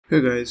Hey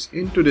guys,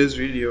 in today's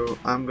video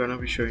I'm gonna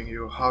be showing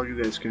you how you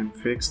guys can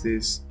fix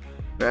this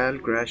PAL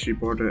crash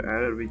reporter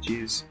error, which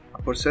is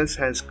a process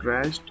has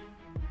crashed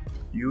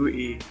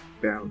UE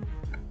PAL.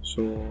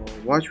 So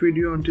watch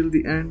video until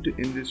the end.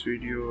 In this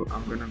video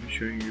I'm gonna be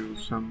showing you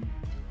some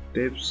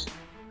tips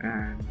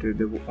and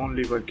the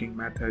only working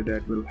method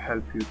that will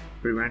help you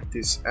prevent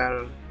this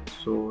error.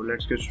 So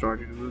let's get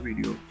started with the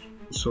video.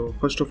 So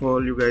first of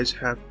all, you guys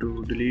have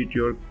to delete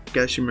your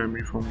cache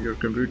memory from your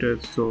computer.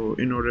 So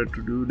in order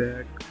to do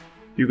that,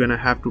 you're gonna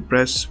have to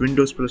press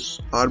Windows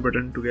plus R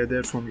button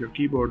together from your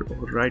keyboard,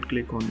 or right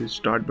click on this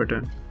start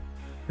button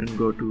and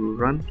go to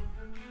run,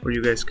 or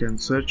you guys can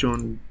search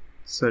on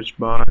search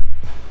bar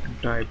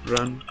and type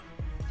run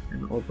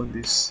and open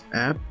this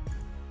app.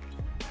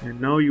 And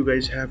now you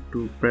guys have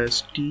to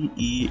press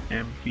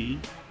TEMP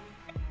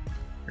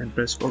and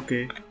press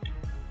OK.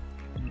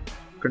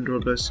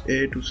 Ctrl plus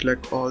A to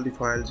select all the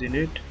files in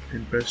it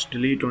and press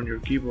delete on your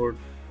keyboard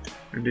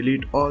and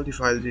delete all the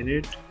files in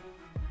it.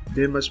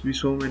 There must be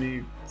so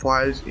many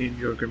files in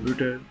your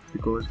computer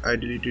because I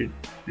deleted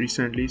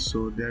recently,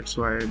 so that's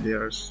why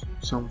there are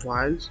some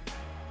files,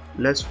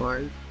 less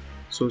files.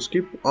 So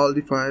skip all the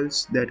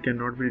files that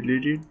cannot be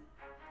deleted,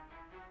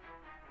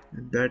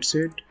 and that's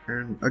it.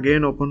 And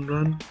again open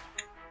run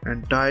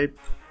and type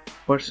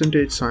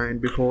 %sign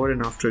before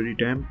and after the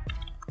temp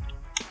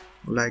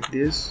like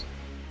this.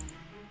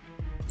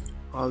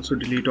 Also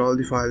delete all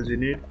the files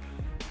in it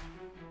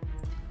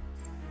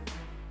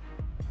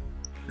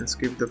and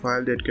skip the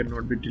file that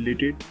cannot be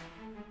deleted.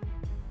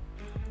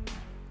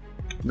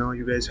 Now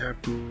you guys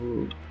have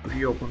to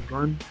reopen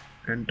run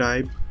and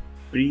type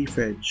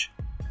prefetch,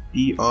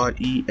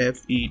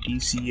 PREFETCH.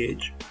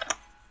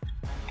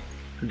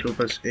 Ctrl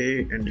plus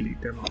A and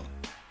delete them all,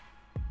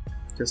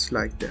 just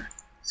like that.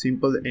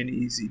 Simple and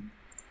easy.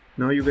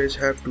 Now you guys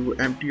have to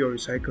empty your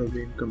recycle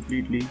bin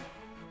completely,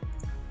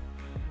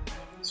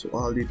 so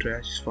all the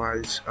trash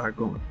files are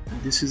gone.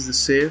 And this is the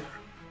safe.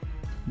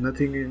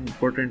 Nothing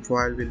important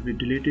file will be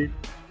deleted.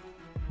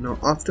 Now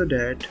after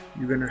that,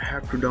 you're gonna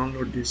have to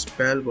download this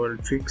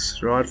Palworld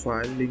fix RAR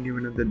file, link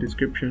given in the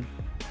description.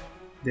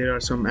 There are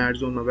some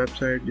ads on the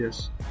website.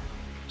 Just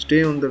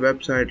stay on the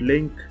website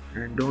link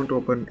and don't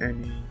go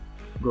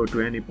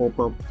to any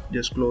pop-up.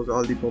 Just close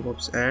all the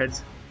pop-ups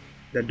ads.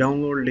 The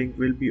download link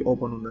will be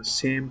open on the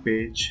same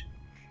page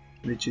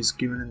which is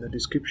given in the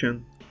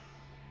description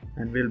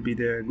and will be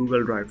the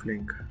Google Drive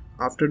link.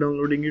 After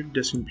downloading it,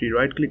 just simply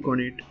right click on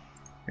it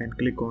and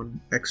click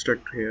on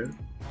extract here.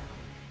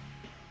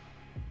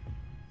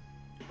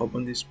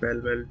 Open this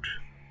Palworld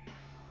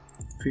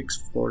fix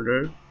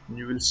folder and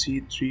you will see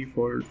three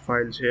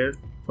files here.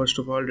 First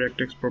of all,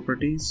 DirectX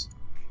properties,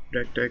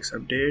 DirectX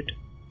update.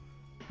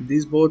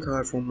 These both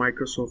are from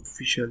Microsoft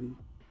officially.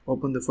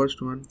 Open the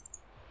first one.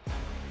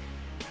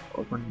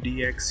 Open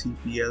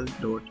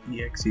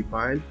dxcpl.exe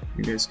file.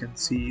 You guys can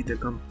see the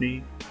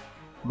company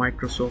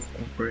Microsoft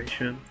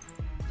Corporation.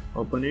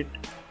 Open it.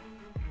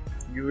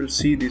 You will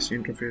see this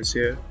interface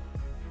here.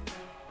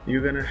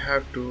 You're gonna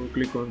have to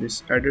click on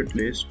this edit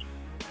list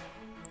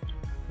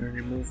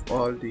and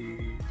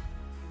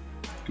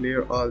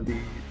clear all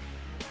the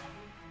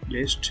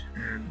list,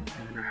 and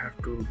you're gonna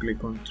have to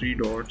click on three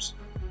dots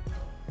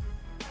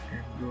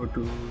and go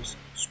to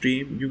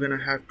stream. You're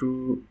gonna have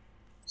to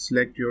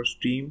select your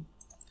stream,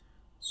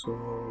 so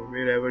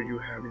wherever you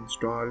have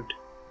installed,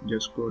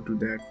 just go to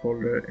that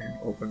folder and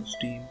open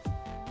Steam.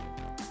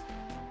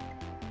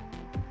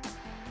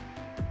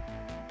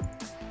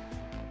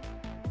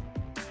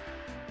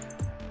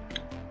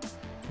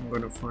 I'm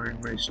gonna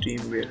find my Steam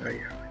where I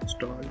have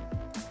installed.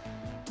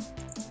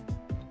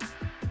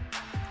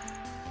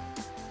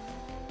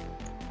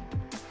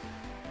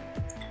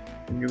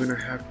 And you're gonna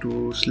have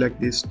to select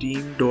this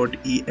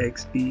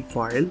steam.exe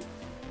file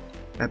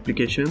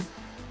application.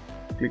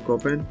 Click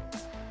open,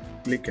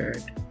 click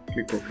add,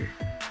 click OK.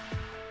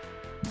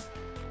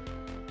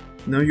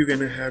 Now you're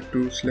gonna have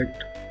to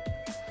select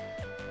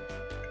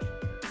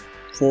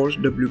force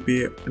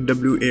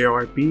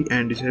WARP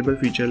and disable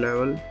feature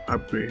level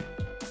upgrade.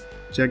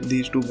 Check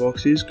these two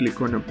boxes, click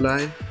on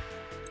apply,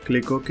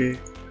 click OK,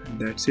 and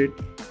that's it.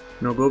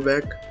 Now go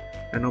back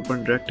and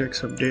open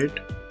DirectX update.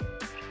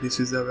 This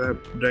is the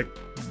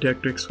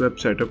DirectX web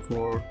setup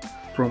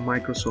from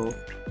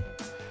Microsoft.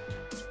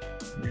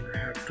 You're gonna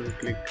have to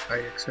click I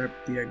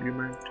accept the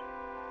agreement,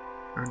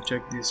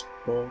 uncheck this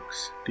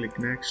box, click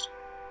next,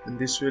 and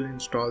this will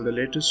install the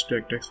latest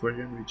DirectX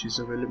version which is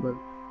available.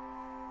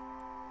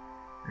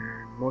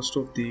 And most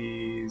of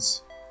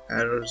these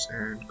errors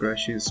and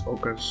crashes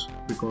occurs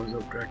because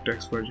of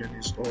DirectX version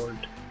is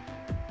old,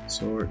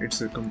 so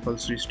it's a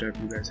compulsory step.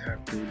 You guys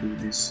have to do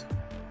this.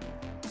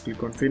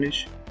 Click on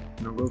finish.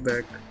 Now go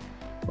back,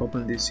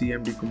 open the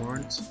CMD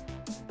commands.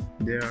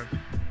 There are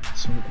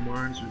some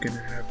commands we're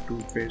gonna have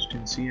to paste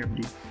in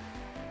CMD.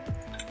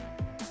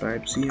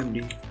 Type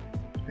CMD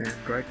and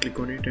right click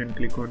on it and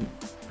click on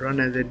run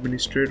as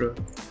administrator.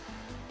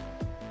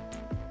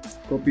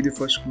 Copy the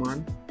first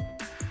command,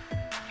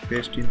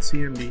 paste in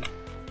CMD,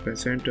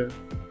 press enter,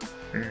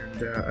 and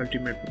the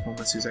ultimate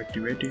performance is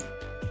activated.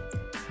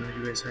 Now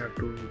you guys have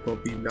to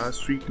copy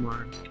last 3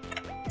 commands,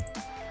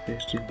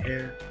 paste in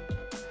here,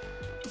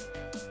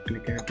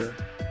 click enter.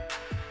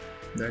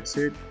 That's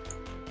it.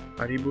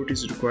 A reboot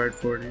is required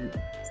for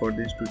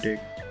this to take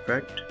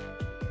effect.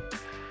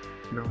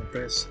 Now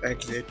press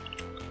exit,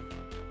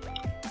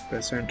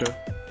 press enter.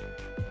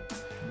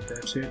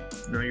 That's it.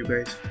 Now you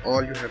guys,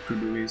 all you have to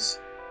do is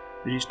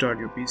restart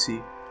your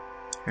PC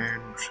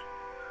and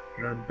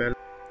run Palworld.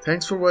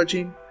 Thanks for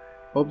watching.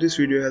 Hope this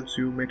video helps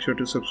you. Make sure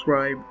to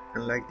subscribe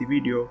and like the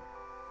video.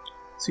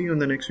 See you on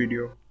the next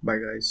video. Bye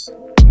guys.